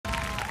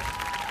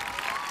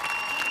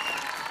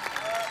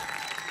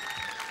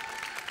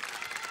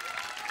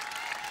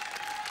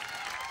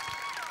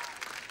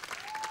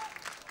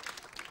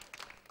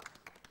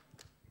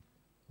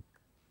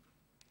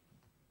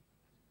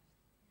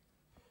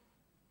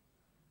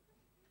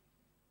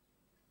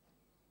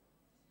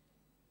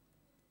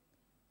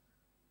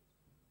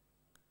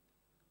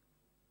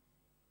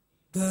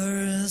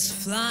Birds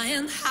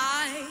flying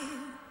high,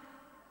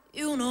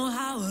 you know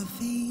how I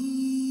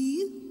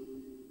feel.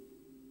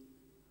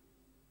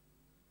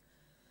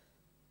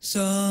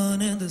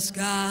 Sun in the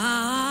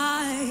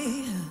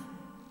sky,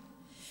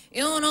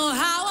 you know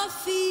how I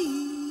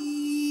feel.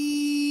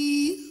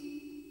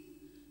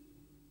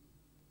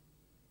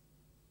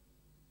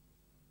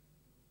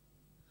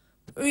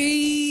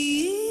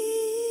 Breeze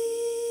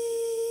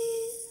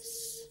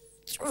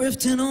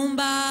drifting on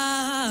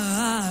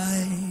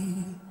by,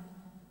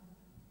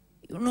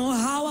 you know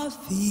how I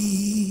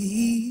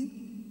feel.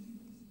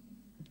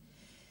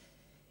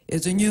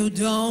 It's a new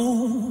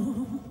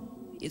dawn,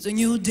 it's a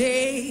new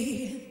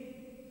day,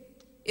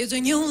 it's a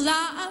new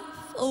life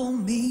for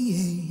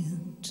me.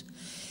 And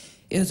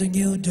it's a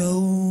new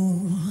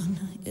dawn,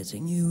 it's a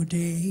new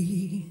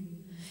day,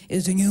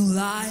 it's a new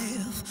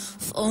life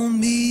for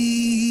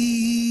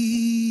me.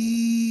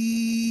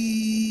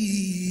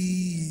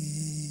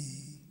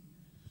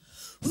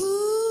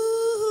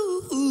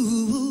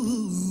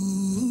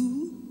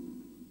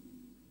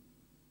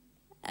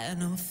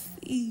 And I'm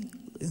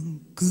feeling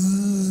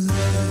good.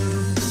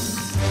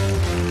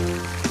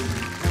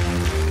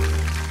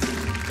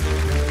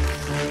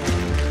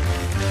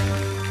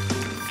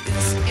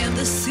 It's in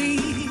the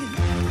sea,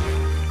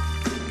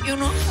 you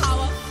know how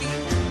I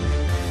feel.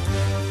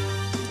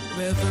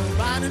 River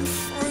running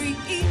free,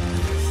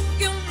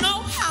 you know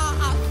how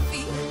I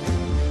feel.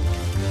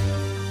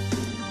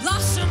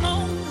 Blossom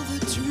on the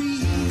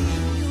tree,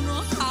 you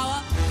know how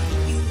I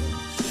feel.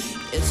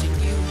 It's a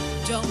new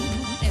dawn,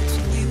 it's a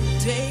new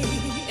day,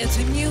 it's a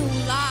new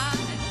life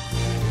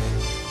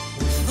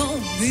for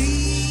me.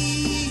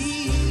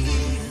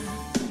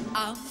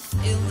 I'm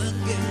feeling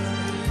good.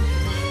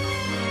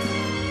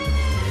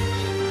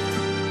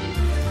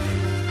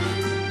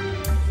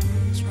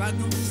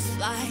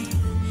 Dragonfly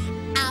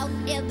out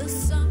in the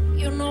sun,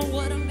 you know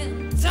what I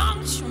mean,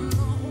 don't you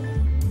know?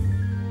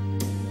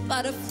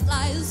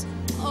 Butterflies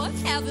are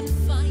having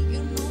fun,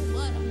 you know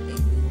what I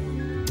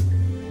mean?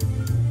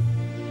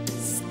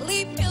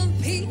 Sleep in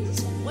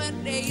peace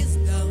when day is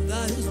done,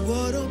 that is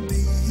what I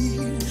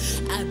mean.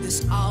 And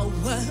this our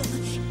world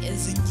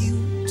is a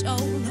new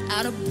dawn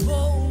out of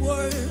both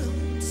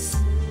worlds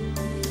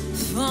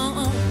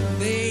for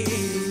me.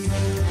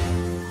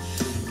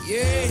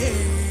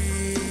 Yeah.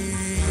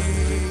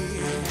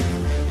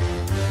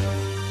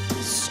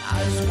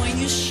 Stars when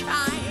you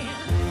shine,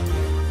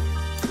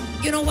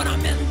 you know what I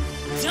mean,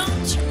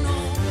 don't you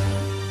know?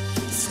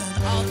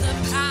 Sun of the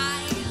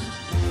pine,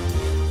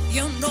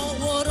 you know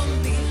what I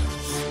mean.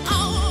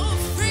 Oh,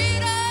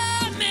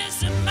 freedom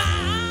is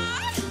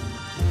mine.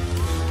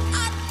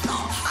 I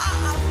know how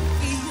I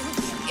feel.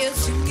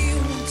 It's a new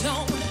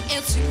dawn,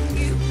 it's a new